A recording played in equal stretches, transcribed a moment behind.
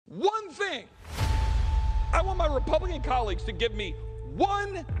One thing. I want my Republican colleagues to give me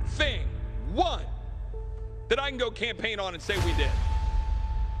one thing, one, that I can go campaign on and say we did.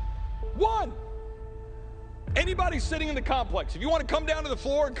 One. Anybody sitting in the complex, if you want to come down to the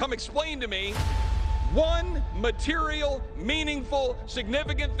floor and come explain to me one material, meaningful,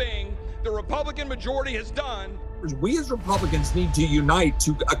 significant thing the Republican majority has done. We as Republicans need to unite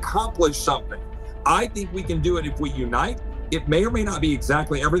to accomplish something. I think we can do it if we unite. It may or may not be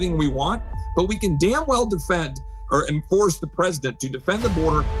exactly everything we want, but we can damn well defend or enforce the president to defend the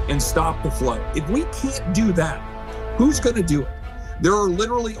border and stop the flow. If we can't do that, who's going to do it? There are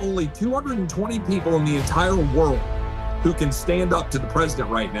literally only 220 people in the entire world who can stand up to the president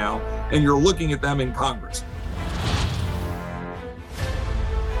right now, and you're looking at them in Congress.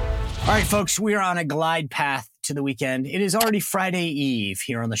 All right, folks, we are on a glide path to the weekend. It is already Friday Eve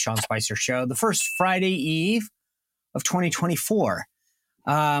here on the Sean Spicer Show, the first Friday Eve of 2024.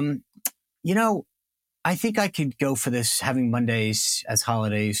 I think I could go for this, having Mondays as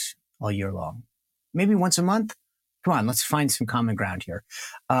holidays all year long. Maybe once a month. Come on, let's find some common ground here.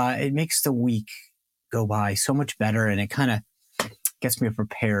 It makes the week go by so much better, and it kind of gets me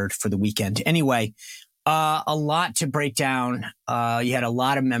prepared for the weekend. Anyway, a lot to break down. You had a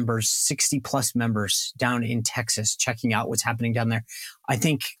lot of members, 60 plus members down in Texas checking out what's happening down there. I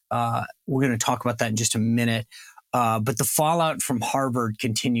think we're going to talk about that in just a minute. But the fallout from Harvard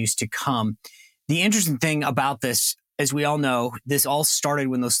continues to come. The interesting thing about this, as we all know, this all started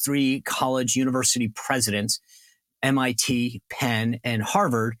when those three college university presidents, MIT, Penn, and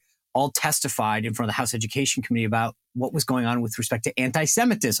Harvard, all testified in front of the House Education Committee about what was going on with respect to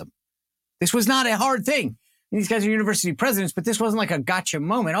anti-Semitism. This was not a hard thing. These guys are university presidents, but this wasn't like a gotcha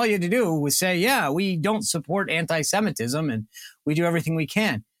moment. All you had to do was say, yeah, we don't support anti-Semitism and we do everything we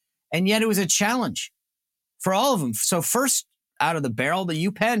can. And yet it was a challenge for all of them. So first out of the barrel, the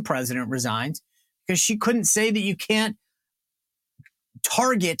UPenn president resigns because she couldn't say that you can't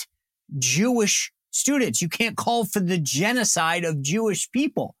target Jewish students. You can't call for the genocide of Jewish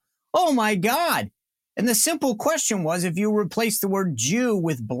people. Oh my God. And the simple question was, if you replace the word Jew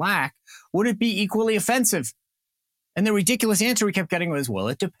with black, would it be equally offensive? And the ridiculous answer we kept getting was, well,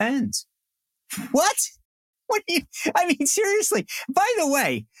 it depends. What? Seriously. By the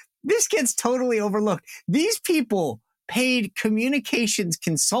way, this gets totally overlooked. These people paid communications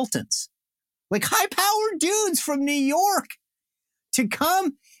consultants, like high-powered dudes from New York, to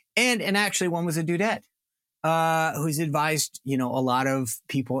come and actually one was a dudette who's advised, a lot of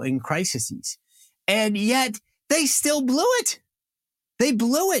people in crises. And yet they still blew it. They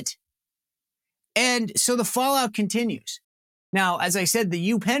blew it. And so the fallout continues. Now, as I said,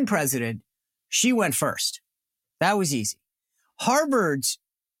 the UPenn president, she went first. That was easy. Harvard's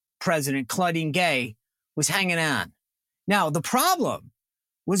president, Claudine Gay, was hanging on. Now, the problem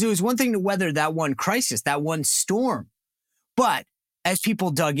was it was one thing to weather that one crisis, that one storm. But as people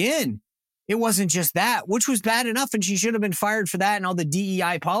dug in, it wasn't just that, which was bad enough, and she should have been fired for that and all the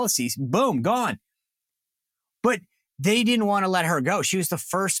DEI policies. Boom, gone. But they didn't want to let her go. She was the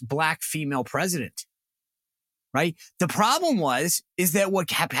first black female president, right? The problem is that what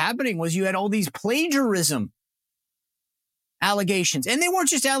kept happening was you had all these plagiarism allegations, and they weren't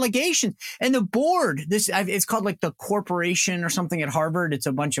just allegations. And the board, it's called like the corporation or something at Harvard. It's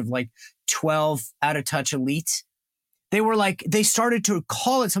a bunch of like 12 out of touch elites. They started to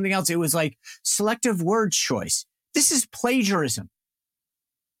call it something else. It was like selective word choice. This is plagiarism.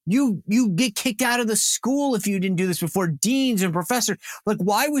 You get kicked out of the school if you didn't do this before. Deans and professors. Like,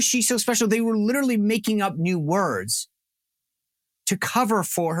 why was she so special? They were literally making up new words to cover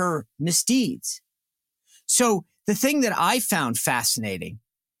for her misdeeds. So the thing that I found fascinating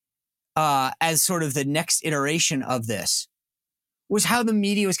as sort of the next iteration of this was how the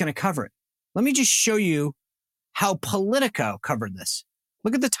media was going to cover it. Let me just show you how Politico covered this.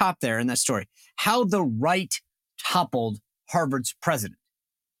 Look at the top there in that story. How the right toppled Harvard's president.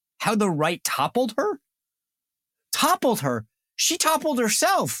 How the right toppled her? Toppled her. She toppled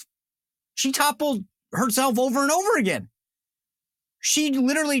herself. She toppled herself over and over again. She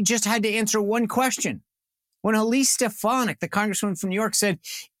literally just had to answer one question. When Elise Stefanik, the congresswoman from New York, said,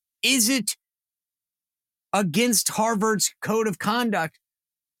 is it against Harvard's code of conduct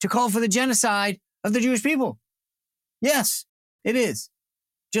to call for the genocide of the Jewish people? Yes, it is.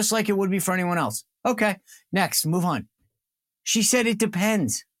 Just like it would be for anyone else. Okay, next, move on. She said it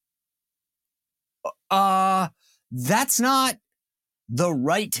depends. That's not the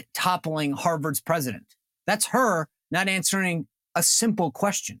right toppling Harvard's president. That's her not answering a simple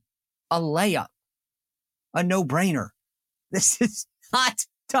question, a layup, a no-brainer. This is not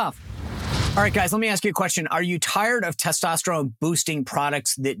tough. All right, guys, let me ask you a question. Are you tired of testosterone boosting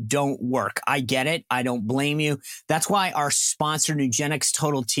products that don't work? I get it. I don't blame you. That's why our sponsor, Nugenix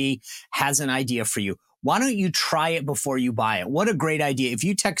Total T, has an idea for you. Why don't you try it before you buy it? What a great idea. If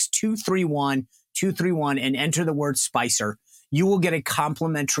you text 231-231 and enter the word Spicer, you will get a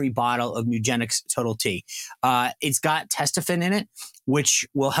complimentary bottle of Nugenix Total T. It's got Testofen in it, which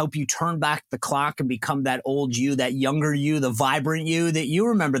will help you turn back the clock and become that old you, that younger you, the vibrant you that you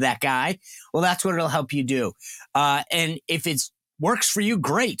remember that guy. Well, that's what it'll help you do. And if it works for you,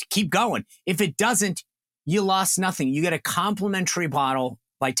 great. Keep going. If it doesn't, you lost nothing. You get a complimentary bottle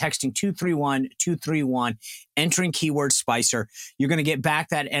by texting 231-231, entering keyword Spicer. You're going to get back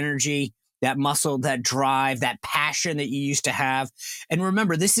that energy, that muscle, that drive, that passion that you used to have. And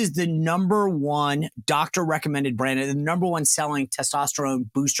remember, this is the #1 doctor-recommended brand and the #1 selling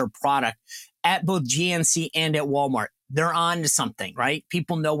testosterone booster product at both GNC and at Walmart. They're on to something, right?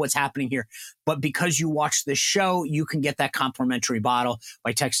 People know what's happening here. But because you watch this show, you can get that complimentary bottle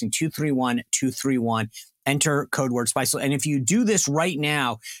by texting 231-231. Enter code word Spice. And if you do this right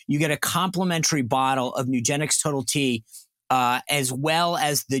now, you get a complimentary bottle of Nugenix Total T, as well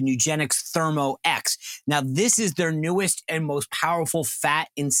as the Nugenix Thermo X. Now, this is their newest and most powerful fat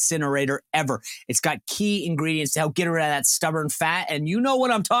incinerator ever. It's got key ingredients to help get rid of that stubborn fat. And you know what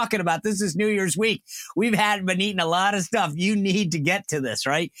I'm talking about. This is New Year's week. We've been eating a lot of stuff. You need to get to this,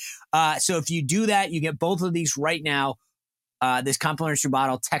 right? So if you do that, you get both of these right now. This complimentary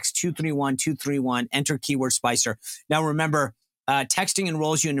bottle, text 231-231, enter keyword Spicer. Now, remember, texting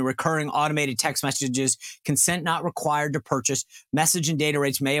enrolls you into recurring automated text messages. Consent not required to purchase. Message and data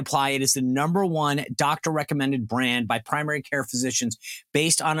rates may apply. It is the #1 doctor-recommended brand by primary care physicians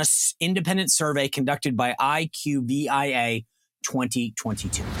based on an independent survey conducted by IQVIA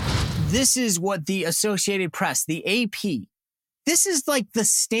 2022. This is what the Associated Press, the AP, this is like the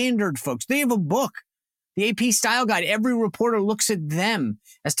standard, folks. They have a book, the AP Style Guide. Every reporter looks at them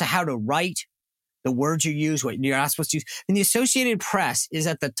as to how to write, the words you use, what you're not supposed to use. And the Associated Press is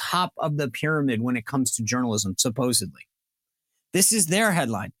at the top of the pyramid when it comes to journalism, supposedly. This is their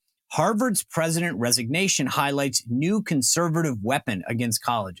headline. Harvard's president resignation highlights new conservative weapon against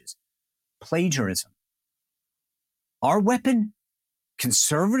colleges. Plagiarism. Our weapon?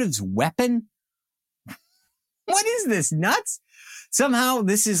 Conservatives' weapon? What is this? Nuts? Somehow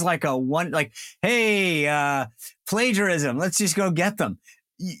this is like hey, plagiarism. Let's just go get them.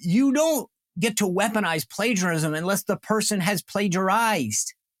 You don't get to weaponize plagiarism unless the person has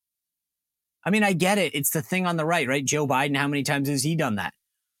plagiarized. I mean, I get it. It's the thing on the right? Joe Biden, how many times has he done that?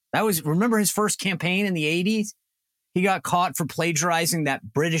 Remember his first campaign in the 80s? He got caught for plagiarizing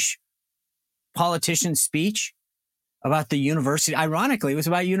that British politician's speech about the university. Ironically, it was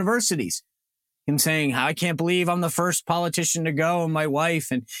about universities. Him saying, I can't believe I'm the first politician to go and my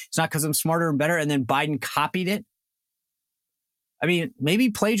wife, and it's not because I'm smarter and better. And then Biden copied it. I mean,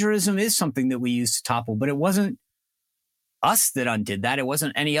 maybe plagiarism is something that we use to topple, but it wasn't us that undid that. It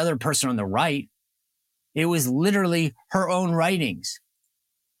wasn't any other person on the right. It was literally her own writings.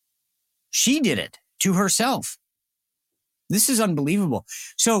 She did it to herself. This is unbelievable.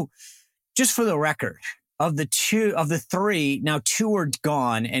 So just for the record, of the three, now 2 are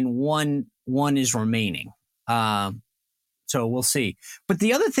gone and one is remaining. So we'll see. But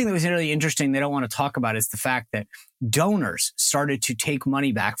the other thing that was really interesting they don't want to talk about is the fact that donors started to take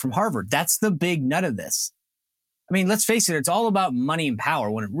money back from Harvard. That's the big nut of this. I mean, let's face it, it's all about money and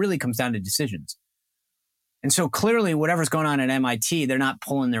power when it really comes down to decisions. And so clearly whatever's going on at MIT, they're not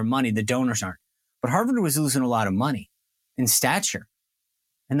pulling their money. The donors aren't. But Harvard was losing a lot of money in stature.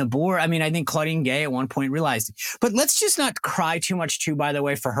 And the board, I mean, I think Claudine Gay at one point realized it. But let's just not cry too much, too, by the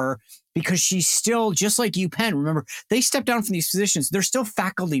way, for her, because she's still, just like UPenn, remember, they stepped down from these positions. They're still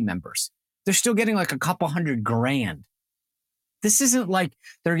faculty members. They're still getting like a couple $100,000. This isn't like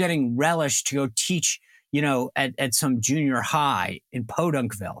they're getting relished to go teach, at some junior high in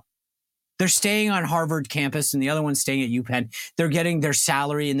Podunkville. They're staying on Harvard campus and the other one's staying at UPenn. They're getting their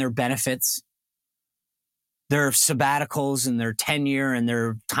salary and their benefits, their sabbaticals and their tenure and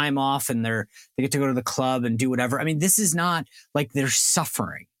their time off, and they get to go to the club and do whatever. I mean, this is not like they're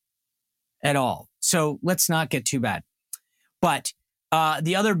suffering at all. So let's not get too bad. But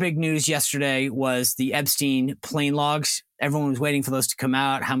the other big news yesterday was the Epstein plane logs. Everyone was waiting for those to come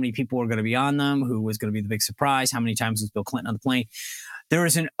out. How many people were going to be on them? Who was going to be the big surprise? How many times was Bill Clinton on the plane? There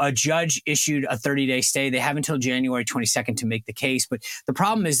was a judge issued a 30-day stay. They have until January 22nd to make the case. But the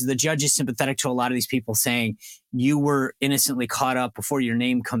problem is the judge is sympathetic to a lot of these people, saying you were innocently caught up before your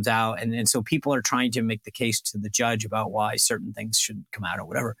name comes out. And so people are trying to make the case to the judge about why certain things shouldn't come out or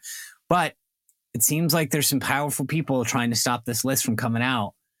whatever. But it seems like there's some powerful people trying to stop this list from coming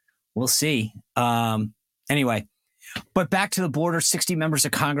out. We'll see. Anyway, but back to the border. 60 members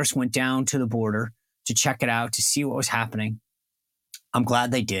of Congress went down to the border to check it out, to see what was happening. I'm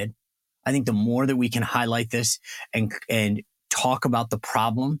glad they did. I think the more that we can highlight this and talk about the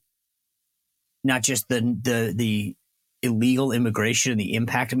problem, not just the illegal immigration and the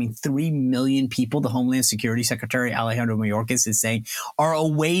impact. I mean, 3 million people, the Homeland Security Secretary Alejandro Mayorkas is saying, are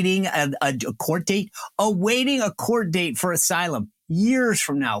awaiting a court date, for asylum years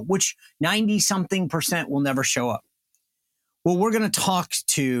from now, which 90-something% will never show up. Well, we're going to talk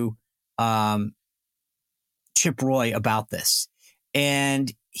to Chip Roy about this.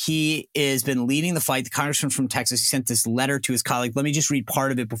 And he has been leading the fight. The congressman from Texas, he sent this letter to his colleague. Let me just read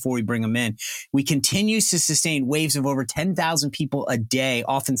part of it before we bring him in. We continue to sustain waves of over 10,000 people a day,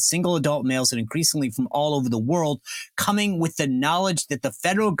 often single adult males and increasingly from all over the world, coming with the knowledge that the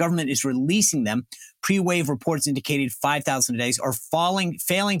federal government is releasing them. Pre-wave reports indicated 5,000 a day are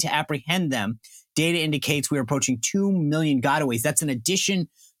failing to apprehend them. Data indicates we are approaching 2 million gotaways. That's in addition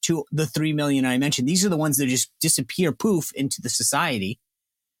to the 3 million I mentioned. These are the ones that just disappear, poof, into the society.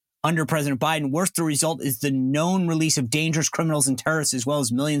 Under President Biden, worse, the result is the known release of dangerous criminals and terrorists, as well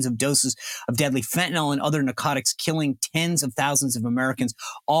as millions of doses of deadly fentanyl and other narcotics, killing tens of thousands of Americans,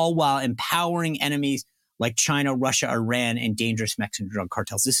 all while empowering enemies like China, Russia, Iran, and dangerous Mexican drug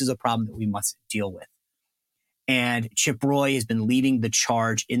cartels. This is a problem that we must deal with. And Chip Roy has been leading the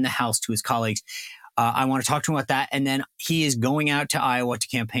charge in the House to his colleagues. I want to talk to him about that. And then he is going out to Iowa to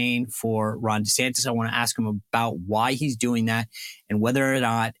campaign for Ron DeSantis. I want to ask him about why he's doing that and whether or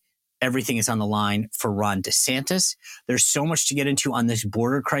not everything is on the line for Ron DeSantis. There's so much to get into on this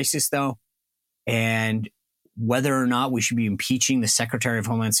border crisis, though, and whether or not we should be impeaching the Secretary of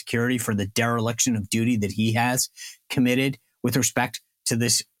Homeland Security for the dereliction of duty that he has committed with respect to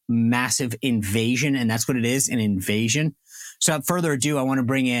this massive invasion. And that's what it is, an invasion. So without further ado, I want to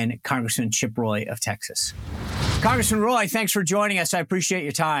bring in Congressman Chip Roy of Texas. Congressman Roy, thanks for joining us. I appreciate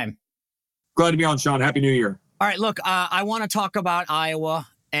your time. Glad to be on, Sean. Happy New Year. All right, look, I want to talk about Iowa.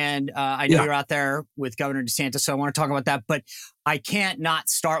 And I know you're out there with Governor DeSantis, so I want to talk about that. But I can't not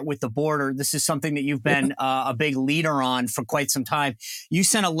start with the border. This is something that you've been a big leader on for quite some time. You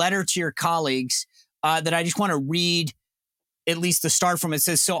sent a letter to your colleagues that I just want to read at least the start from. It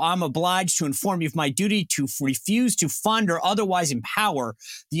says, so I'm obliged to inform you of my duty to refuse to fund or otherwise empower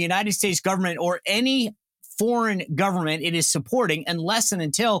the United States government or any foreign government it is supporting unless and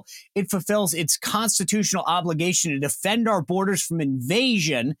until it fulfills its constitutional obligation to defend our borders from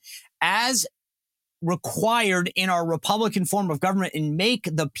invasion as required in our Republican form of government and make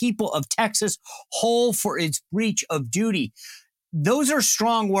the people of Texas whole for its breach of duty. Those are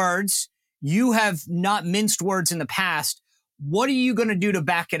strong words. You have not minced words in the past. What are you going to do to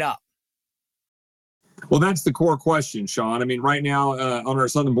back it up? Well, that's the core question, Sean. I mean, right now on our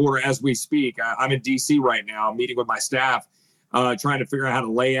southern border, as we speak, I'm in D.C. right now, meeting with my staff, trying to figure out how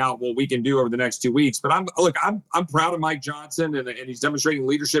to lay out what we can do over the next 2 weeks. But I'm proud of Mike Johnson, and he's demonstrating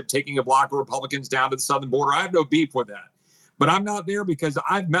leadership, taking a block of Republicans down to the southern border. I have no beef with that. But I'm not there because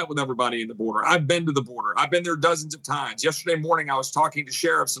I've met with everybody in the border. I've been to the border. I've been there dozens of times. Yesterday morning, I was talking to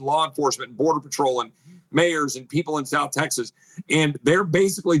sheriffs and law enforcement and Border Patrol and mayors and people in South Texas. And they're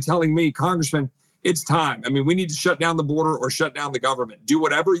basically telling me, Congressman, it's time. I mean, we need to shut down the border or shut down the government. Do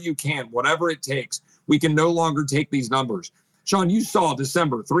whatever you can, whatever it takes. We can no longer take these numbers. Sean, you saw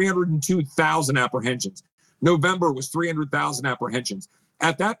December, 302,000 apprehensions. November was 300,000 apprehensions.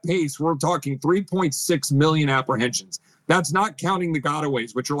 At that pace, we're talking 3.6 million apprehensions. That's not counting the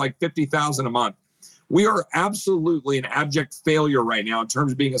gotaways, which are like 50,000 a month. We are absolutely an abject failure right now in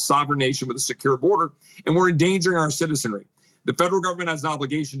terms of being a sovereign nation with a secure border, and we're endangering our citizenry. The federal government has an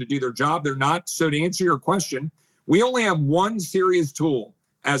obligation to do their job. They're not. So to answer your question, we only have one serious tool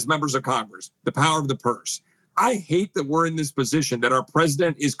as members of Congress, the power of the purse. I hate that we're in this position, that our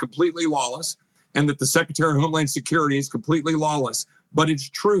president is completely lawless and that the Secretary of Homeland Security is completely lawless, but it's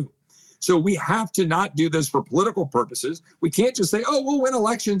true. So we have to not do this for political purposes. We can't just say, oh, we'll win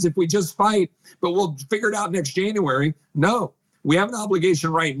elections if we just fight, but we'll figure it out next January. No, we have an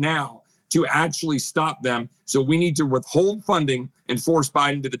obligation right now to actually stop them. So we need to withhold funding and force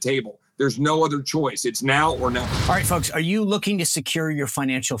Biden to the table. There's no other choice. It's now or never. All right, folks, are you looking to secure your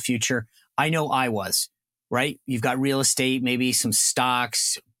financial future? I know I was, right? You've got real estate, maybe some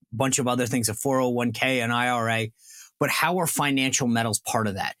stocks, a bunch of other things, a 401k, an IRA. But how are financial metals part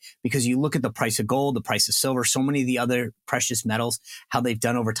of that? Because you look at the price of gold, the price of silver, so many of the other precious metals, how they've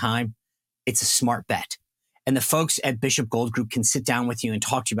done over time. It's a smart bet. And the folks at Bishop Gold Group can sit down with you and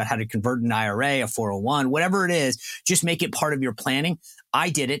talk to you about how to convert an IRA, a 401, whatever it is, just make it part of your planning.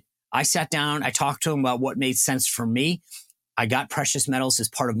 I did it. I sat down, I talked to them about what made sense for me. I got precious metals as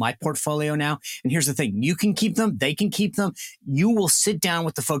part of my portfolio now. And here's the thing. You can keep them. They can keep them. You will sit down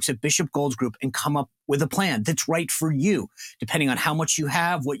with the folks at Bishop Gold Group and come up with a plan that's right for you, depending on how much you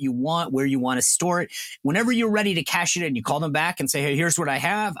have, what you want, where you want to store it. Whenever you're ready to cash it in, you call them back and say, hey, here's what I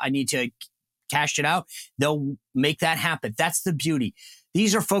have. I need to cash it out. They'll make that happen. That's the beauty.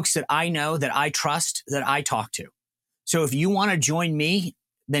 These are folks that I know, that I trust, that I talk to. So if you want to join me,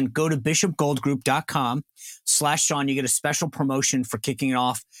 then go to bishopgoldgroup.com/Sean. You get a special promotion for kicking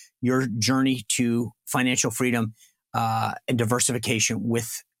off your journey to financial freedom and diversification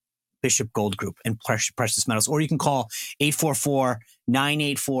with Bishop Gold Group and precious metals. Or you can call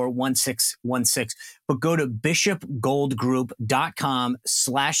 844-984-1616. But go to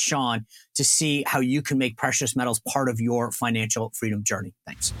bishopgoldgroup.com/Sean to see how you can make precious metals part of your financial freedom journey.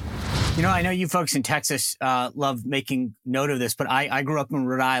 Thanks. You know, I know you folks in Texas love making note of this, but I grew up in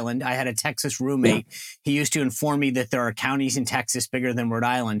Rhode Island. I had a Texas roommate. Yeah. He used to inform me that there are counties in Texas bigger than Rhode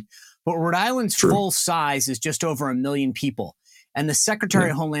Island. But Rhode Island's full size is just over 1 million people. And the Secretary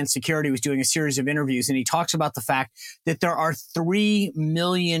of Homeland Security was doing a series of interviews, and he talks about the fact that there are 3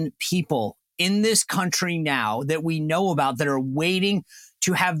 million people in this country now that we know about that are waiting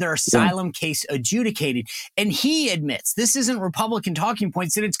to have their asylum case adjudicated. And he admits, this isn't Republican talking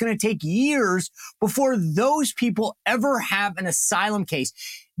points, that it's going to take years before those people ever have an asylum case.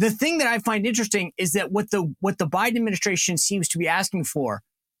 The thing that I find interesting is that what the Biden administration seems to be asking for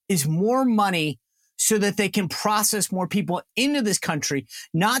is more money so that they can process more people into this country,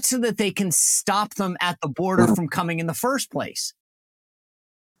 not so that they can stop them at the border from coming in the first place.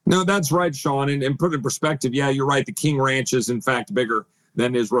 No, that's right, Sean. And put it in perspective, yeah, you're right. The King Ranch is, in fact, bigger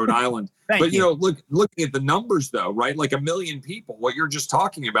than is Rhode Island. But, you know, looking at the numbers, though, right, like 1 million people, what you're just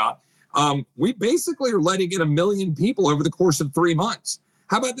talking about, we basically are letting in 1 million people over the course of 3 months.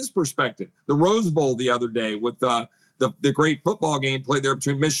 How about this perspective? The Rose Bowl the other day with the great football game played there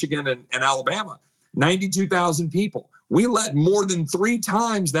between Michigan and Alabama, 92,000 people. We let more than 3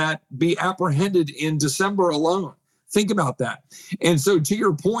 times that be apprehended in December alone. Think about that. And so to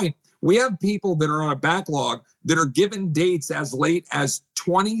your point, we have people that are on a backlog that are given dates as late as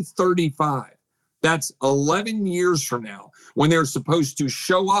 2035. That's 11 years from now when they're supposed to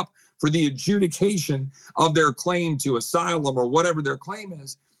show up for the adjudication of their claim to asylum or whatever their claim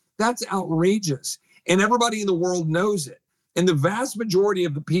is. That's outrageous. And everybody in the world knows it. And the vast majority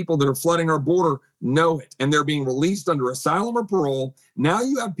of the people that are flooding our border know it, and they're being released under asylum or parole. Now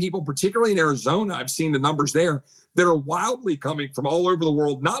you have people, particularly in Arizona, I've seen the numbers there, that are wildly coming from all over the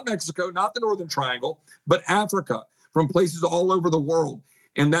world, not Mexico, not the Northern Triangle, but Africa, from places all over the world.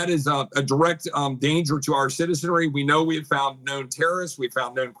 And that is a direct danger to our citizenry. We know we have found known terrorists. We've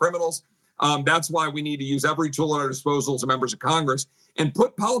found known criminals. That's why we need to use every tool at our disposal as members of Congress and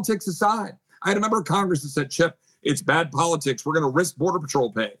put politics aside. I had a member of Congress that said, Chip, it's bad politics. We're going to risk Border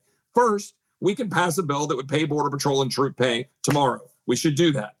Patrol pay. First, we can pass a bill that would pay Border Patrol and troop pay tomorrow. We should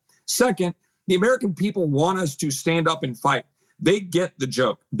do that. Second, the American people want us to stand up and fight. They get the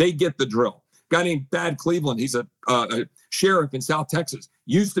joke. They get the drill. A guy named Thad Cleveland, he's a sheriff in South Texas,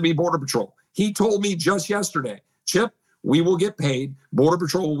 used to be Border Patrol. He told me just yesterday, Chip, we will get paid. Border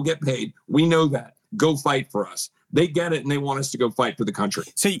Patrol will get paid. We know that. Go fight for us. They get it, and they want us to go fight for the country.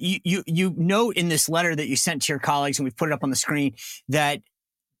 So you note in this letter that you sent to your colleagues, and we've put it up on the screen, that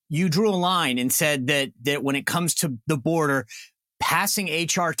you drew a line and said that when it comes to the border, passing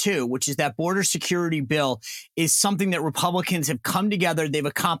H.R. 2, which is that border security bill, is something that Republicans have come together, they've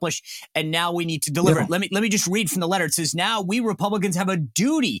accomplished, and now we need to deliver it. Let me just read from the letter. It says, now we Republicans have a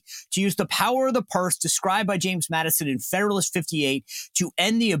duty to use the power of the purse described by James Madison in Federalist 58 to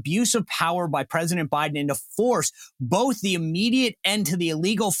end the abuse of power by President Biden and to force both the immediate end to the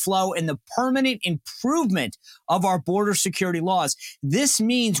illegal flow and the permanent improvement of our border security laws. This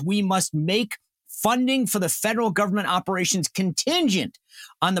means we must make funding for the federal government operations contingent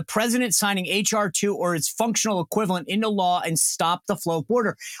on the president signing H.R. 2 or its functional equivalent into law and stop the flow of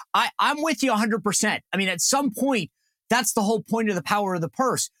border. I'm with you 100%. I mean, at some point, that's the whole point of the power of the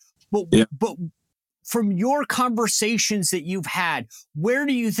purse. But from your conversations that you've had, where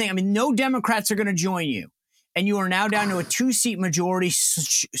do you think, I mean, no Democrats are going to join you. And you are now down to a 2-seat majority,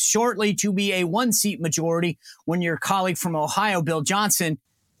 shortly to be a 1-seat majority when your colleague from Ohio, Bill Johnson,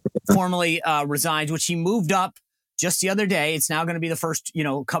 formally resigns, which he moved up just the other day. It's now going to be the first,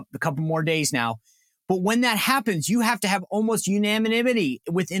 a couple more days now. But when that happens, you have to have almost unanimity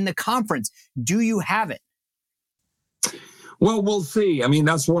within the conference. Do you have it? Well, we'll see. I mean,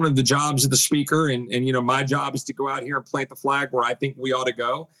 that's one of the jobs of the speaker. And my job is to go out here and plant the flag where I think we ought to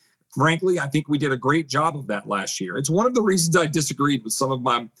go. Frankly, I think we did a great job of that last year. It's one of the reasons I disagreed with some of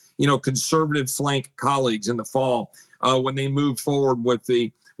my, conservative flank colleagues in the fall. when they moved forward with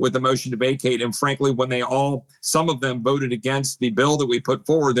the motion to vacate. And frankly, when some of them voted against the bill that we put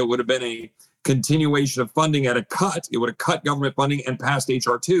forward, that would have been a continuation of funding at a cut. It would have cut government funding and passed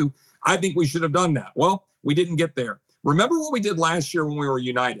H.R. 2. I think we should have done that. Well, we didn't get there. Remember what we did last year when we were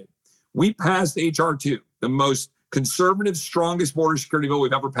united? We passed H.R. 2, the most conservative, strongest border security bill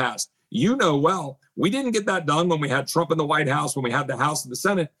we've ever passed. You know well, we didn't get that done when we had Trump in the White House, when we had the House and the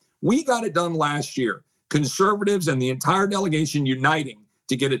Senate. We got it done last year. Conservatives and the entire delegation uniting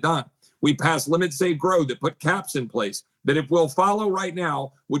to get it done. We passed Limit, Save, Grow that put caps in place that, if we'll follow right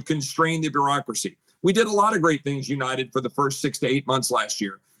now, would constrain the bureaucracy. We did a lot of great things united for the first 6 to 8 months last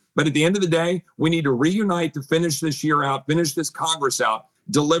year. But at the end of the day, we need to reunite to finish this year out, finish this Congress out,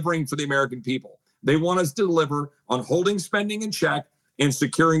 delivering for the American people. They want us to deliver on holding spending in check and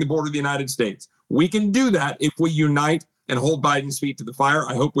securing the border of the United States. We can do that if we unite and hold Biden's feet to the fire.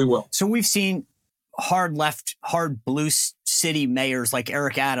 I hope we will. So we've seen hard left, hard blue city mayors like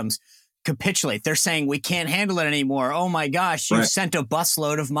Eric Adams capitulate. They're saying we can't handle it anymore. Oh my gosh, you sent a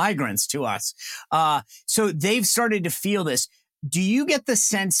busload of migrants to us. So they've started to feel this. Do you get the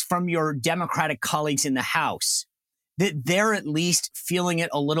sense from your Democratic colleagues in the House that they're at least feeling it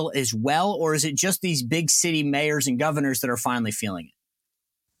a little as well? Or is it just these big city mayors and governors that are finally feeling it?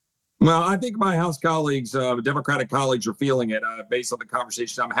 Well, I think my House colleagues, Democratic colleagues, are feeling it based on the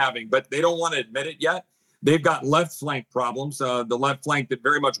conversation I'm having, but they don't want to admit it yet. They've got left flank problems, the left flank that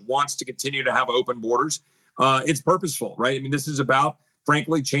very much wants to continue to have open borders. It's purposeful, right? I mean, this is about,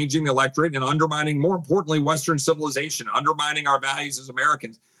 frankly, changing the electorate and undermining, more importantly, Western civilization, undermining our values as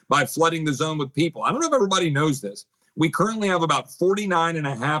Americans by flooding the zone with people. I don't know if everybody knows this. We currently have about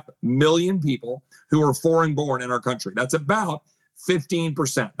 49.5 million people who are foreign born in our country. That's about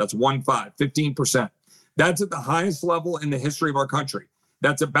 15%. That's 15%. That's at the highest level in the history of our country.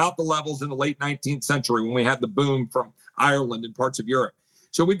 That's about the levels in the late 19th century when we had the boom from Ireland and parts of Europe.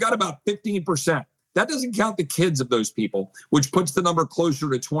 So we've got about 15%. That doesn't count the kids of those people, which puts the number closer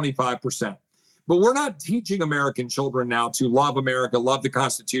to 25%. But we're not teaching American children now to love America, love the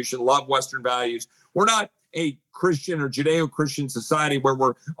Constitution, love Western values. We're not a Christian or Judeo-Christian society where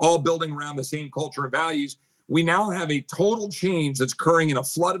we're all building around the same culture and values. We now have a total change that's occurring in a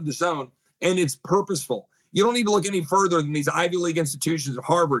flood of the zone, and it's purposeful. You don't need to look any further than these Ivy League institutions at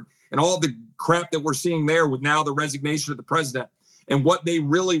Harvard and all the crap that we're seeing there with now the resignation of the president and what they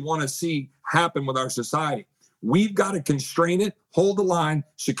really want to see happen with our society. We've got to constrain it, hold the line,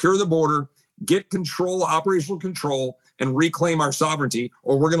 secure the border, get control, operational control, and reclaim our sovereignty,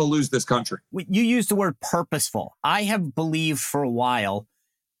 or we're going to lose this country. You used the word purposeful. I have believed for a while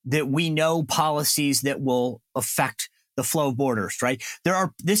that we know policies that will affect the flow of borders, right?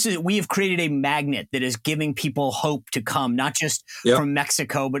 We have created a magnet that is giving people hope to come, not just from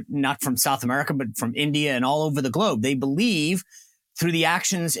Mexico, but not from South America, but from India and all over the globe. They believe through the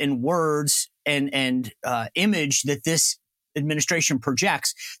actions and words and image that this administration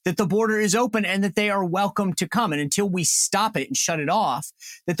projects that the border is open and that they are welcome to come. And until we stop it and shut it off,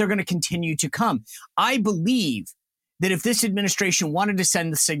 that they're going to continue to come. I believe that if this administration wanted to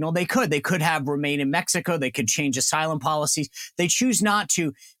send the signal, they could have remain in Mexico. They could change asylum policies. They choose not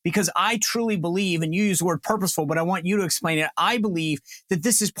to, because I truly believe, and you use the word purposeful, but I want you to explain it. I believe that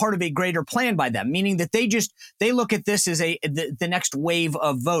this is part of a greater plan by them, meaning that they look at this as the next wave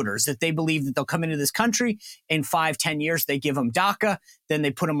of voters, that they believe that they'll come into this country in 5-10 years. They give them DACA, then they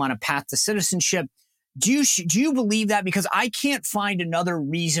put them on a path to citizenship. Do you believe that? Because I can't find another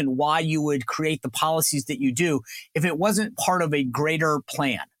reason why you would create the policies that you do if it wasn't part of a greater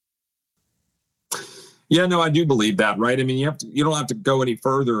plan. Yeah, no, I do believe that, right? I mean, you don't have to go any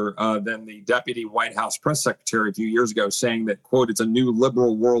further than the deputy White House press secretary a few years ago saying that, quote, it's a new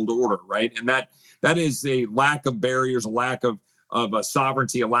liberal world order, right? And that is a lack of barriers, a lack of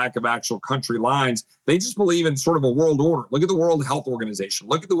sovereignty, a lack of actual country lines. They just believe in sort of a world order. Look at the World Health Organization.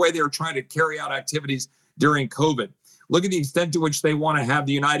 Look at the way they are trying to carry out activities during COVID. Look at the extent to which they want to have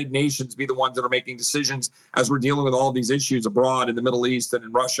the United Nations be the ones that are making decisions as we're dealing with all these issues abroad in the Middle East and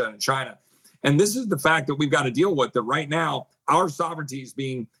in Russia and China. And this is the fact that we've got to deal with, that right now our sovereignty is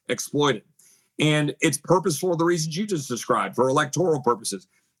being exploited. And it's purposeful for the reasons you just described, for electoral purposes.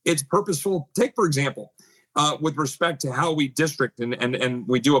 It's purposeful. Take, for example, with respect to how we district and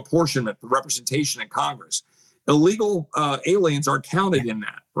we do apportionment, representation in Congress. Illegal aliens are counted in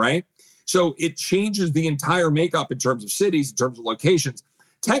that, right? So it changes the entire makeup in terms of cities, in terms of locations.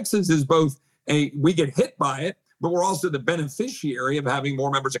 Texas is both we get hit by it, but we're also the beneficiary of having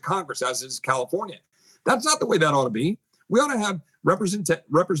more members of Congress, as is California. That's not the way that ought to be. We ought to have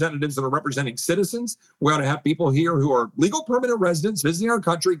representatives that are representing citizens. We ought to have people here who are legal permanent residents visiting our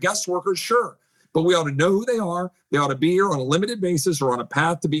country, guest workers, sure. but we ought to know who they are. They ought to be here on a limited basis or on a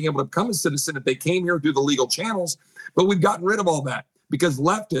path to being able to become a citizen if they came here through the legal channels. But we've gotten rid of all that because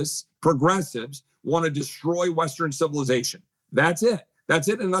leftists, progressives, want to destroy Western civilization. That's it. That's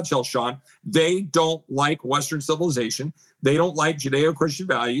it in a nutshell, Sean. They don't like Western civilization. They don't like Judeo-Christian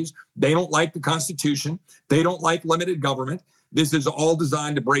values. They don't like the Constitution. They don't like limited government. This is all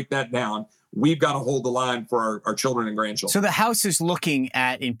designed to break that down. We've got to hold the line for our children and grandchildren. So the House is looking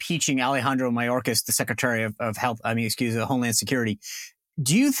at impeaching Alejandro Mayorkas, the Secretary of Homeland Security.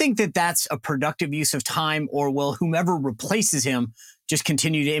 Do you think that that's a productive use of time, or will whomever replaces him just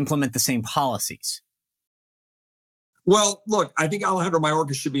continue to implement the same policies? Well, look, I think Alejandro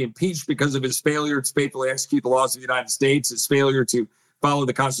Mayorkas should be impeached because of his failure to faithfully execute the laws of the United States, his failure to follow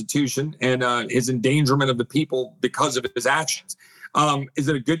the Constitution, and his endangerment of the people because of his actions. Is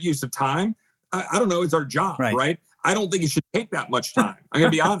it a good use of time? I don't know. It's our job, right? I don't think it should take that much time. I'm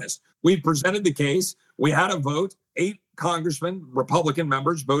going to be honest. We presented the case. We had a vote. 8 congressmen, Republican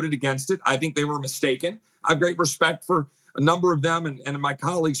members, voted against it. I think they were mistaken. I have great respect for a number of them and my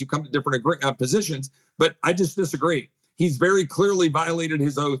colleagues who come to different positions, but I just disagree. He's very clearly violated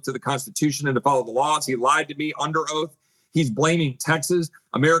his oath to the Constitution and to follow the laws. He lied to me under oath. He's blaming Texas.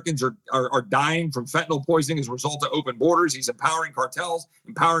 Americans are dying from fentanyl poisoning as a result of open borders. He's empowering cartels,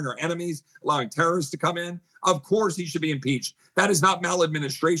 empowering our enemies, allowing terrorists to come in. Of course, he should be impeached. That is not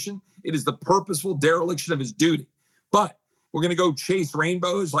maladministration. It is the purposeful dereliction of his duty. But we're going to go chase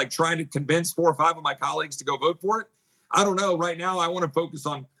rainbows, like trying to convince 4 or 5 of my colleagues to go vote for it. I don't know. Right now, I want to focus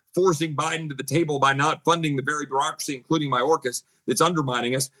on forcing Biden to the table by not funding the very bureaucracy, including Mayorkas, that's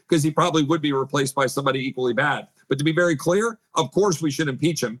undermining us, because he probably would be replaced by somebody equally bad. But to be very clear, of course we should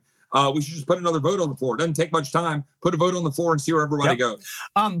impeach him. We should just put another vote on the floor. It doesn't take much time. Put a vote on the floor and see where everybody goes.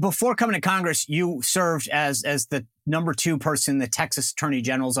 Before coming to Congress, you served as the number 2 person in the Texas Attorney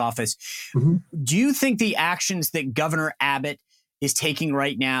General's office. Mm-hmm. Do you think the actions that Governor Abbott is taking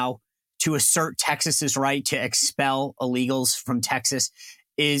right now to assert Texas's right to expel illegals from Texas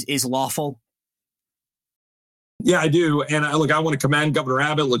is lawful? Yeah, I do. And I want to commend Governor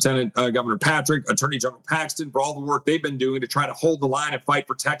Abbott, Lieutenant Governor Patrick, Attorney General Paxton for all the work they've been doing to try to hold the line and fight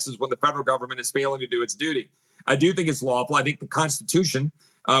for Texas when the federal government is failing to do its duty. I do think it's lawful. I think the Constitution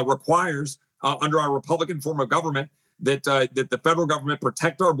requires, under our Republican form of government, that the federal government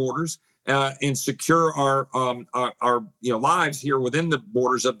protect our borders and secure our lives here within the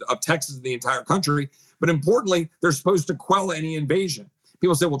borders of Texas and the entire country. But importantly, they're supposed to quell any invasion.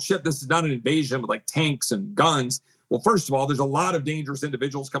 People say, well, Chip, this is not an invasion with like tanks and guns. Well, first of all, there's a lot of dangerous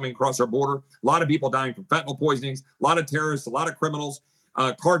individuals coming across our border, a lot of people dying from fentanyl poisonings, a lot of terrorists, a lot of criminals,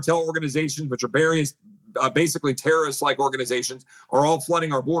 cartel organizations, which are various, basically terrorist-like organizations, are all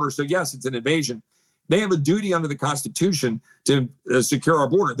flooding our border. So yes, it's an invasion. They have a duty under the Constitution to secure our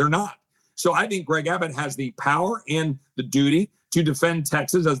border. They're not. So I think Greg Abbott has the power and the duty to defend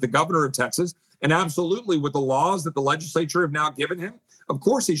Texas as the governor of Texas. And absolutely, with the laws that the legislature have now given him, of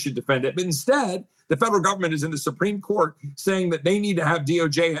course he should defend it. But instead, the federal government is in the Supreme Court saying that they need to have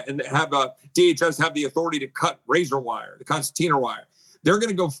DOJ and have DHS have the authority to cut razor wire, the concertina wire. They're going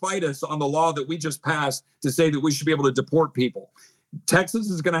to go fight us on the law that we just passed to say that we should be able to deport people. Texas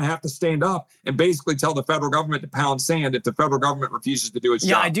is going to have to stand up and basically tell the federal government to pound sand if the federal government refuses to do its job.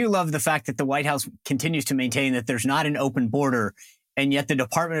 Yeah, I do love the fact that the White House continues to maintain that there's not an open border, and yet the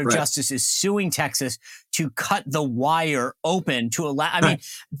Department of Justice is suing Texas to cut the wire open to allow. I mean,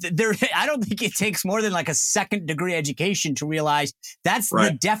 I don't think it takes more than like a second-degree education to realize that's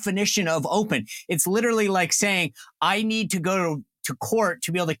the definition of open. It's literally like saying, I need to go to court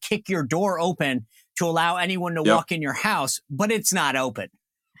to be able to kick your door open to allow anyone to walk in your house, but it's not open.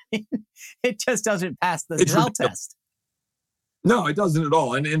 It just doesn't pass the Zell test. No, it doesn't at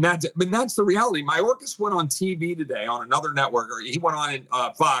all. And that's the reality. Mayorkas went on TV today on another network, or he went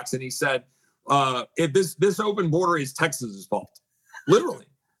on Fox, and he said, if this open border is Texas's fault. Literally.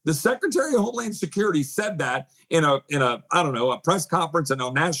 The Secretary of Homeland Security said that in a press conference and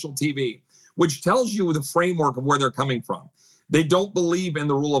on national TV, which tells you the framework of where they're coming from. They don't believe in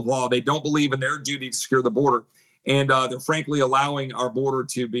the rule of law. They don't believe in their duty to secure the border. And they're frankly allowing our border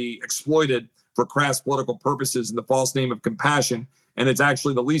to be exploited for crass political purposes in the false name of compassion. And it's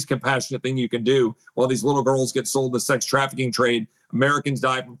actually the least compassionate thing you can do while these little girls get sold to sex trafficking trade. Americans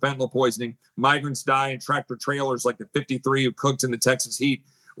die from fentanyl poisoning. Migrants die in tractor trailers like the 53 who cooked in the Texas heat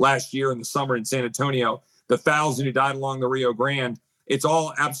last year in the summer in San Antonio, the 1,000 who died along the Rio Grande. It's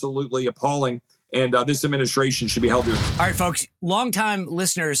all absolutely appalling. And this administration should be held to it. All right, folks, longtime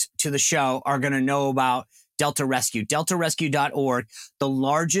listeners to the show are going to know about Delta Rescue. DeltaRescue.org, the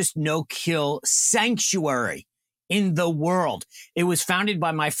largest no-kill sanctuary in the world. It was founded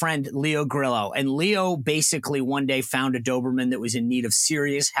by my friend Leo Grillo. And Leo basically one day found a Doberman that was in need of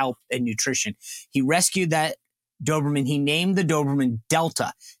serious help and nutrition. He rescued that Doberman. He named the Doberman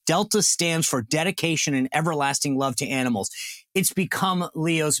Delta. Delta stands for dedication and everlasting love to animals. It's become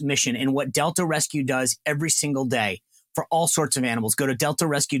Leo's mission and what Delta Rescue does every single day for all sorts of animals. Go to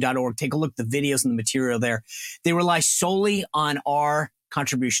deltarescue.org. Take a look at the videos and the material there. They rely solely on our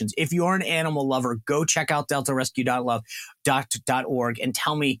contributions. If you're an animal lover, go check out deltarescue.org and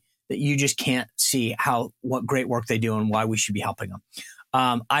tell me that you just can't see what great work they do and why we should be helping them.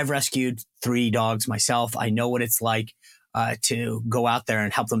 I've rescued 3 dogs myself. I know what it's like to go out there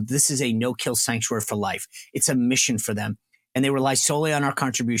and help them. This is a no-kill sanctuary for life. It's a mission for them, and they rely solely on our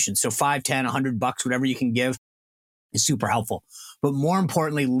contributions. So $5, $10, $100, whatever you can give is super helpful. But more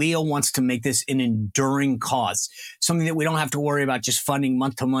importantly, Leo wants to make this an enduring cause, something that we don't have to worry about just funding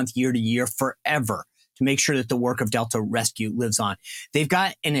month to month, year to year, forever, to make sure that the work of Delta Rescue lives on. They've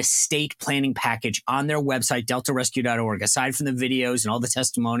got an estate planning package on their website, deltarescue.org. Aside from the videos and all the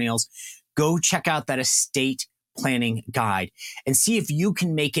testimonials, go check out that estate planning guide and see if you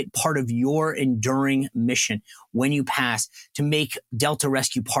can make it part of your enduring mission when you pass to make Delta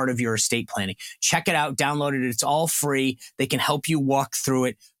Rescue part of your estate planning. Check it out, download it. It's all free. They can help you walk through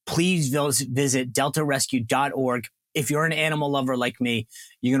it. Please visit deltarescue.org. If you're an animal lover like me,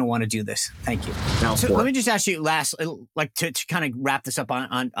 you're going to want to do this. Thank you. So let me just ask you last, like to kind of wrap this up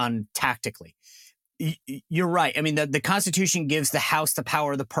on tactically. You're right. I mean, the Constitution gives the House the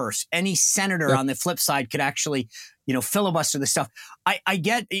power of the purse. Any senator on the flip side could actually, filibuster the stuff. I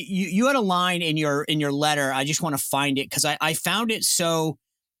get you had a line in your letter. I just want to find it because I found it so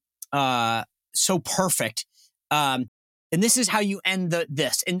perfect. And this is how you end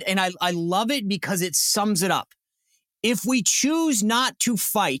this. And I love it because it sums it up. If we choose not to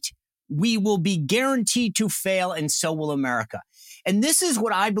fight, we will be guaranteed to fail, and so will America. And this is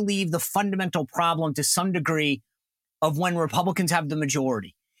what I believe the fundamental problem to some degree of when Republicans have the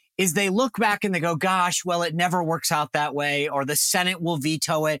majority is they look back and they go, gosh, well, it never works out that way, or the Senate will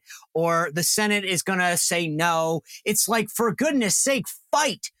veto it, or the Senate is going to say no. It's like, for goodness sake,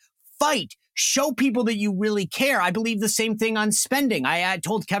 fight, show people that you really care. I believe the same thing on spending. I had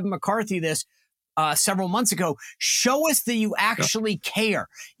told Kevin McCarthy this several months ago. Show us that you actually care.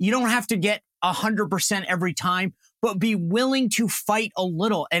 You don't have to get 100% every time, but be willing to fight a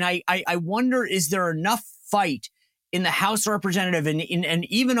little. And I wonder, is there enough fight in the House of Representatives and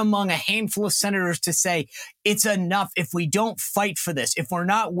even among a handful of senators to say it's enough if we don't fight for this, if we're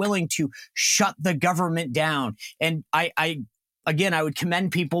not willing to shut the government down? And again, I would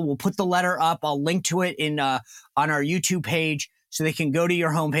commend people. We'll put the letter up. I'll link to it on our YouTube page so they can go to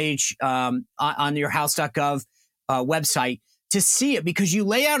your homepage on your house.gov website to see it, because you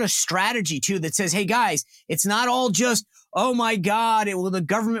lay out a strategy too that says, hey guys, it's not all just, oh my God, the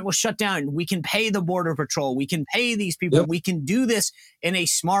government will shut down. We can pay the Border Patrol. We can pay these people. Yep. We can do this in a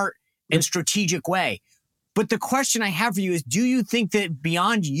smart and strategic way. But the question I have for you is, do you think that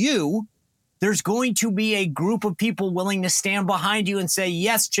beyond you, there's going to be a group of people willing to stand behind you and say,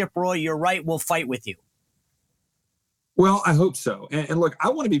 yes, Chip Roy, you're right, we'll fight with you? Well, I hope so. And look, I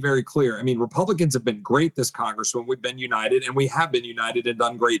want to be very clear. I mean, Republicans have been great this Congress when we've been united, and we have been united and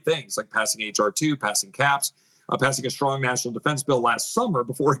done great things like passing H.R. 2, passing caps, passing a strong national defense bill last summer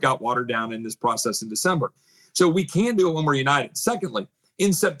before it got watered down in this process in December. So we can do it when we're united. Secondly,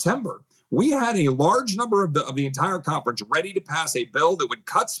 in September, we had a large number of the entire conference ready to pass a bill that would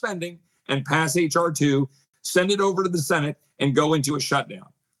cut spending and pass H.R. 2, send it over to the Senate, and go into a shutdown.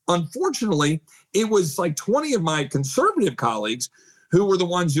 Unfortunately, it was like 20 of my conservative colleagues who were the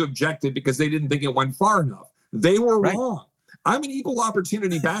ones who objected because they didn't think it went far enough. They were wrong. I'm an equal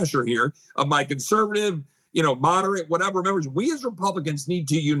opportunity basher here of my conservative, moderate, whatever members. We as Republicans need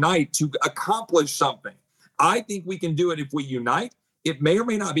to unite to accomplish something. I think we can do it if we unite. It may or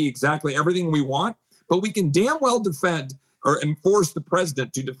may not be exactly everything we want, but we can damn well defend or enforce the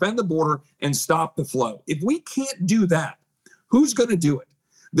president to defend the border and stop the flow. If we can't do that, who's going to do it?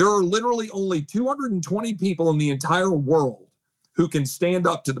 There are literally only 220 people in the entire world who can stand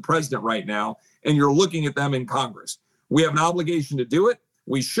up to the president right now, and you're looking at them in Congress. We have an obligation to do it.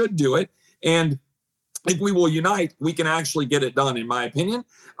 We should do it. And if we will unite, we can actually get it done, in my opinion.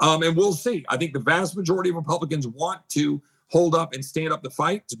 And we'll see. I think the vast majority of Republicans want to hold up and stand up the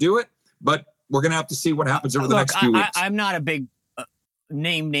fight to do it, but we're going to have to see what happens over the next few weeks. I'm not a big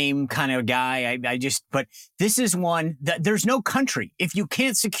name kind of guy. But this is one that there's no country. If you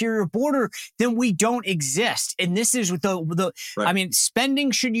can't secure your border, then we don't exist. And this is with I mean,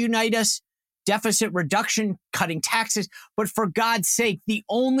 spending should unite us. deficit reduction, cutting taxes. But for God's sake, the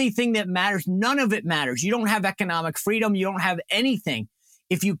only thing that matters, none of it matters. You don't have economic freedom. You don't have anything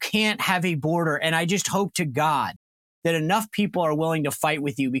if you can't have a border. And I just hope to God that enough people are willing to fight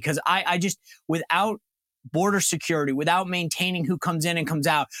with you, because I just, without border security, without maintaining who comes in and comes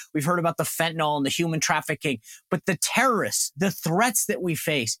out, we've heard about the fentanyl and the human trafficking, but the terrorists, the threats that we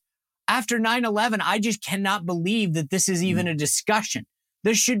face after 9/11, I just cannot believe that this is even a discussion.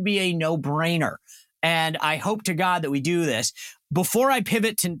 This should be a no-brainer. And I hope to God that we do this. Before I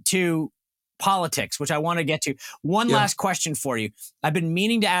pivot to politics, which I want to get to, one last question for you. I've been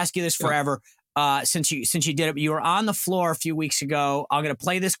meaning to ask you this forever since you did it. You were on the floor a few weeks ago. I'm going to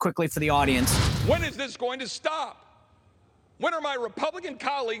play this quickly for the audience. When is this going to stop? When are my Republican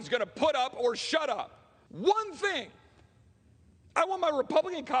colleagues going to put up or shut up? One thing. I want my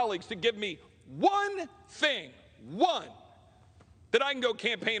Republican colleagues to give me one thing, one, that I can go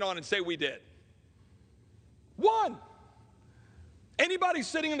campaign on and say we did. One. Anybody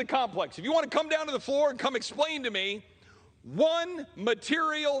sitting in the complex, if you want to come down to the floor and come explain to me one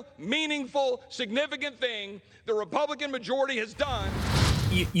material, meaningful, significant thing the Republican majority has done.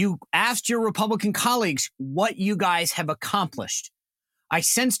 You asked your Republican colleagues what you guys have accomplished. I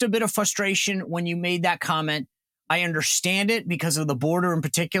sensed a bit of frustration when you made that comment. I understand it because of the border in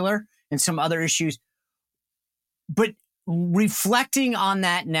particular and some other issues. But reflecting on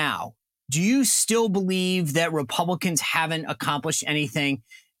that now, do you still believe that Republicans haven't accomplished anything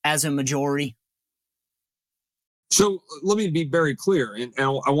as a majority? So let me be very clear, and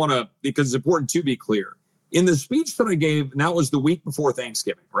I want to, because it's important to be clear. In the speech that I gave, and that was the week before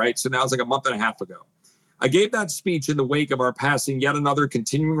Thanksgiving, right? So now it's like a month and a half ago. I gave that speech in the wake of our passing yet another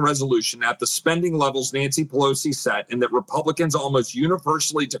continuing resolution at the spending levels Nancy Pelosi set, and that Republicans almost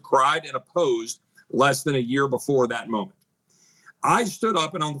universally decried and opposed less than a year before that moment. I stood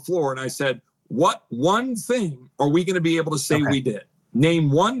up and on the floor and I said, what one thing are we going to be able to say we did? Name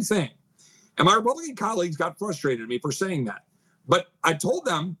one thing. And my Republican colleagues got frustrated at me for saying that. But I told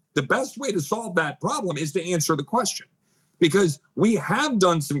them the best way to solve that problem is to answer the question, because we have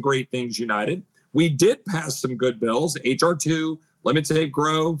done some great things united. We did pass some good bills, H.R. 2, Limit, Save,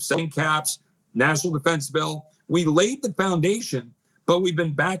 Grow, setting caps, National Defense Bill. We laid the foundation, but we've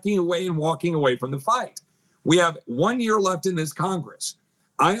been backing away and walking away from the fight. We have 1 year left in this Congress.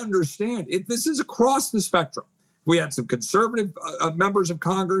 I understand it. This is across the spectrum. We had some conservative members of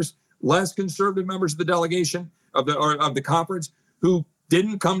Congress, less conservative members of the delegation of the conference who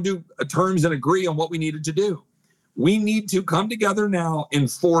didn't come to terms and agree on what we needed to do. We need to come together now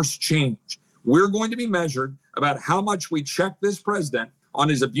and force change. We're going to be measured about how much we check this president on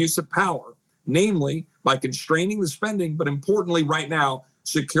his abuse of power, namely by constraining the spending, but importantly right now,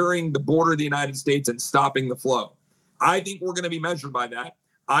 securing the border of the United States and stopping the flow. I think we're going to be measured by that.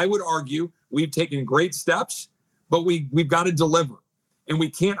 I would argue we've taken great steps, but we've got to deliver. And we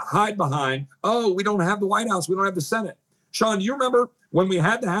can't hide behind, oh, we don't have the White House, we don't have the Senate. Sean, you remember when we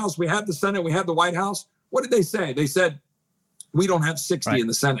had the House, we had the Senate, we had the White House? What did they say? They said, we don't have 60 in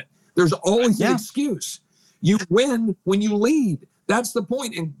the Senate. There's always an excuse. You win when you lead. That's the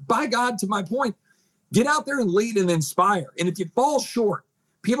point. And by God, to my point, get out there and lead and inspire. And if you fall short,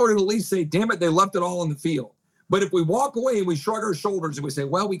 people are going to at least say, damn it, they left it all on the field. But if we walk away and we shrug our shoulders and we say,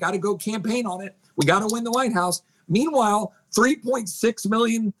 well, we got to go campaign on it, we got to win the White House. Meanwhile, 3.6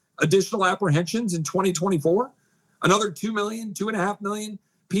 million additional apprehensions in 2024, another 2 million, 2.5 million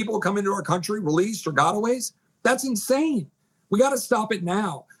people come into our country released or gotaways. That's insane. We got to stop it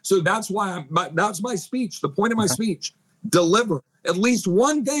now. So that's why that's my speech. The point of my speech, deliver at least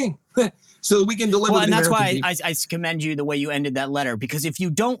one thing so that we can deliver. Well, and that's why I commend you the way you ended that letter, because if you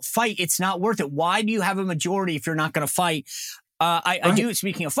don't fight, it's not worth it. Why do you have a majority if you're not going to fight? I do.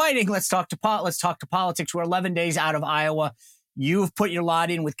 Speaking of fighting, let's talk to politics. We're 11 days out of Iowa. You've put your lot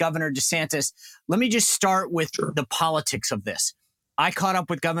in with Governor DeSantis. Let me just start with the politics of this. I caught up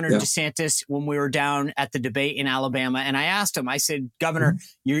with Governor DeSantis when we were down at the debate in Alabama, and I asked him, I said, Governor,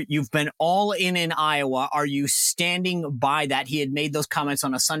 you've been all in Iowa. Are you standing by that? He had made those comments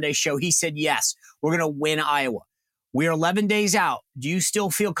on a Sunday show. He said, yes, we're going to win Iowa. We're 11 days out. Do you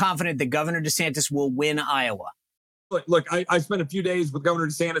still feel confident that Governor DeSantis will win Iowa? Look, I spent a few days with Governor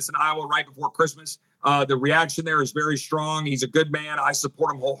DeSantis in Iowa right before Christmas. The reaction there is very strong. He's a good man. I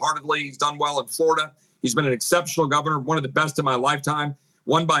support him wholeheartedly. He's done well in Florida. He's been an exceptional governor, one of the best in my lifetime,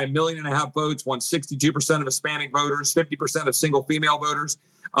 won by 1.5 million votes, won 62% of Hispanic voters, 50% of single female voters.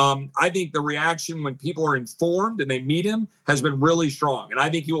 I think the reaction when people are informed and they meet him has been really strong. And I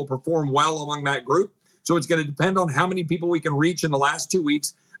think he will perform well among that group. So it's going to depend on how many people we can reach in the last 2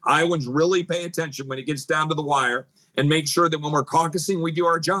 weeks. Iowans really pay attention when it gets down to the wire. and make sure that when we're caucusing, we do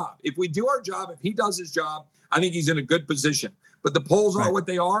our job. If we do our job, if he does his job, I think he's in a good position. But the polls are what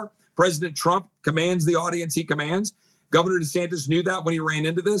they are. President Trump commands the audience he commands. Governor DeSantis knew that when he ran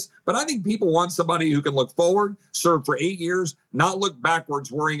into this. But I think people want somebody who can look forward, serve for 8 years, not look backwards,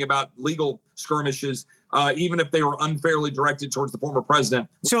 worrying about legal skirmishes, even if they were unfairly directed towards the former president.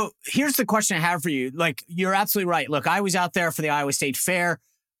 So here's the question I have for you. Like, you're absolutely right. Look, I was out there for the Iowa State Fair.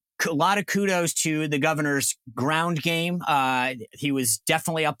 A lot of kudos to the governor's ground game. He was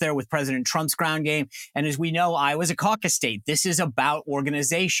definitely up there with President Trump's ground game. And as we know, Iowa's a caucus state. This is about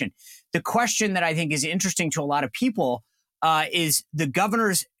organization. The question that I think is interesting to a lot of people is the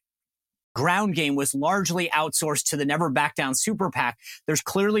governor's ground game was largely outsourced to the Never Back Down super PAC. There's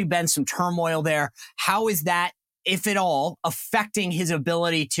clearly been some turmoil there. How is that, if at all, affecting his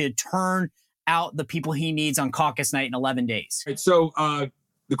ability to turn out the people he needs on caucus night in 11 days? Right, so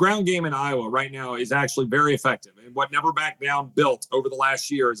the ground game in Iowa right now is actually very effective. And what Never Back Down built over the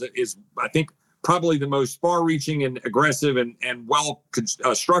last year is I think, probably the most far-reaching and aggressive and well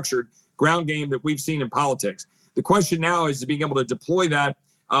structured ground game that we've seen in politics. The question now is being able to deploy that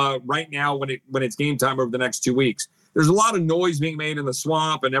right now when it's game time over the next 2 weeks. There's a lot of noise being made in the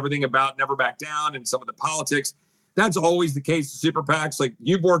swamp and everything about Never Back Down and some of the politics. That's always the case with super PACs. Like,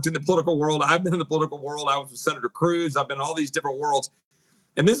 you've worked in the political world. I've been in the political world. I was with Senator Cruz. I've been in all these different worlds.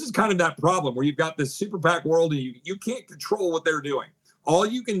 And this is kind of that problem where you've got this super PAC world and you can't control what they're doing. All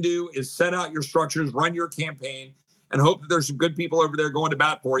you can do is set out your structures, run your campaign, and hope that there's some good people over there going to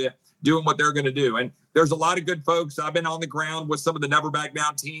bat for you, doing what they're going to do. And there's a lot of good folks. I've been on the ground with some of the Never Back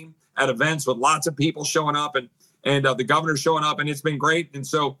Down team at events with lots of people showing up and the governor showing up, and it's been great. And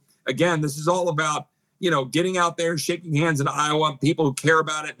so, again, this is all about, getting out there, shaking hands in Iowa, people who care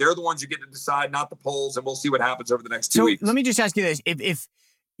about it. They're the ones who get to decide, not the polls, and we'll see what happens over the next 2 weeks. Let me just ask you this. If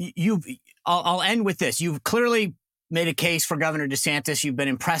I'll end with this. You've clearly made a case for Governor DeSantis. You've been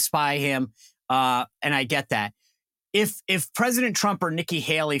impressed by him, and I get that. If President Trump or Nikki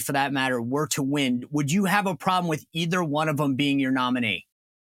Haley, for that matter, were to win, would you have a problem with either one of them being your nominee?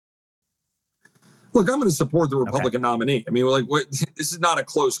 Look, I'm going to support the Republican nominee. I mean, this is not a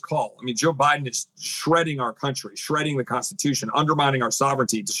close call. I mean, Joe Biden is shredding our country, shredding the Constitution, undermining our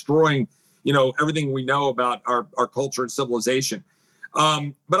sovereignty, destroying, everything we know about our culture and civilization.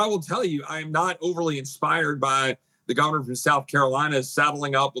 But I will tell you, I am not overly inspired by the governor from South Carolina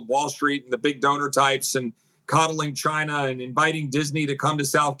saddling up with Wall Street and the big donor types and coddling China and inviting Disney to come to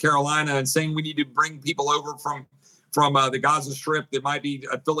South Carolina and saying we need to bring people over from the Gaza Strip that might be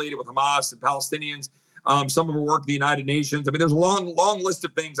affiliated with Hamas and Palestinians. Some of them work at the United Nations. I mean, there's a long list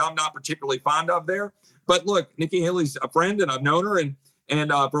of things I'm not particularly fond of there. But look, Nikki Haley's a friend, and I've known her and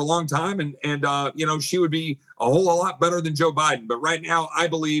for a long time, and she would be a whole lot better than Joe Biden. But right now, I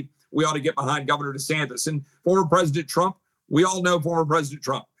believe we ought to get behind Governor DeSantis. And former President Trump, we all know former President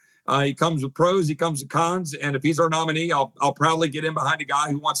Trump. He comes with pros, he comes with cons, and if he's our nominee, I'll proudly get in behind a guy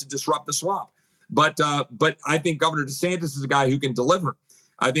who wants to disrupt the swamp. But I think Governor DeSantis is a guy who can deliver.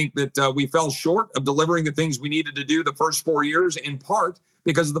 I think that we fell short of delivering the things we needed to do the first 4 years, in part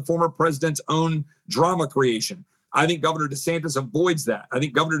because of the former president's own drama creation. I think Governor DeSantis avoids that. I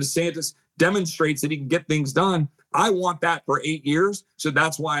think Governor DeSantis demonstrates that he can get things done. I want that for 8 years. So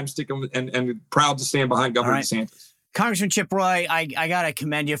that's why I'm sticking with and proud to stand behind Governor DeSantis. Congressman Chip Roy, I got to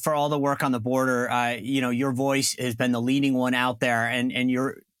commend you for all the work on the border. Your voice has been the leading one out there, and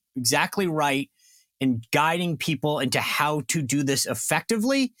you're exactly right in guiding people into how to do this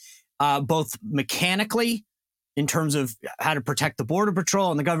effectively, both mechanically in terms of how to protect the Border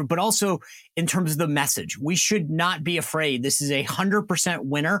Patrol and the government, but also in terms of the message. We should not be afraid. This is 100%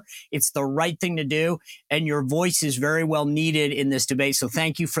 winner. It's the right thing to do. And your voice is very well needed in this debate. So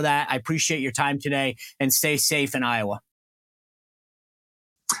thank you for that. I appreciate your time today, and stay safe in Iowa.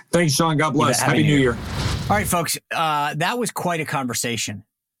 Thanks, Sean. God bless. Happy New Year. All right, folks. That was quite a conversation.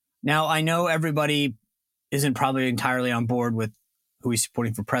 Now, I know everybody isn't probably entirely on board with who he's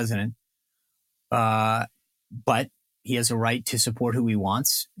supporting for president. But he has a right to support who he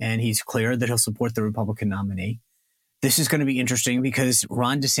wants, and he's clear that he'll support the Republican nominee. This is going to be interesting because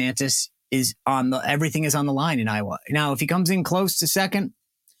Ron DeSantis is everything is on the line in Iowa. Now, if he comes in close to second,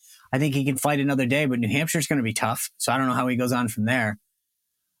 I think he can fight another day, but New Hampshire is going to be tough. So I don't know how he goes on from there.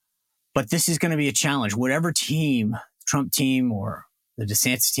 But this is going to be a challenge. Whatever team, Trump team or the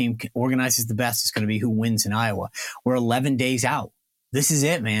DeSantis team organizes the best is going to be who wins in Iowa. We're 11 days out. This is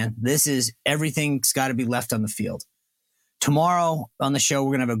it, man. Everything's got to be left on the field. Tomorrow on the show,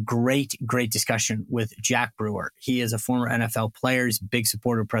 we're going to have a great discussion with Jack Brewer. He is a former NFL player. He's a big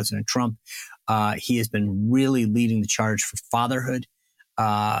supporter of President Trump. He has been really leading the charge for fatherhood.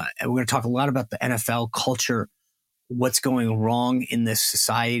 And we're going to talk a lot about the NFL culture what's going wrong in this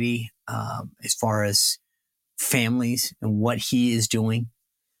society as far as families and what he is doing.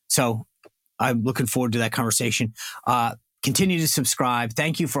 So I'm looking forward to that conversation. Continue to subscribe.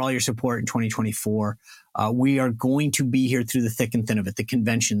 Thank you for all your support in 2024. We are going to be here through the thick and thin of it, the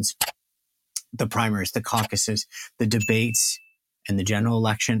conventions, the primaries, the caucuses, the debates, and the general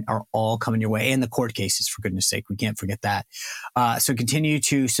election are all coming your way, and the court cases, for goodness sake. We can't forget that. So continue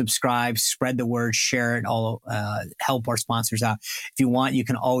to subscribe, spread the word, share it, all help our sponsors out. If you want, you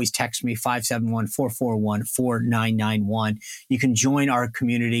can always text me, 571-441-4991. You can join our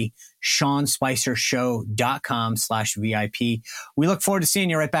community, SeanSpicerShow.com/VIP. We look forward to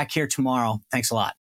seeing you right back here tomorrow. Thanks a lot.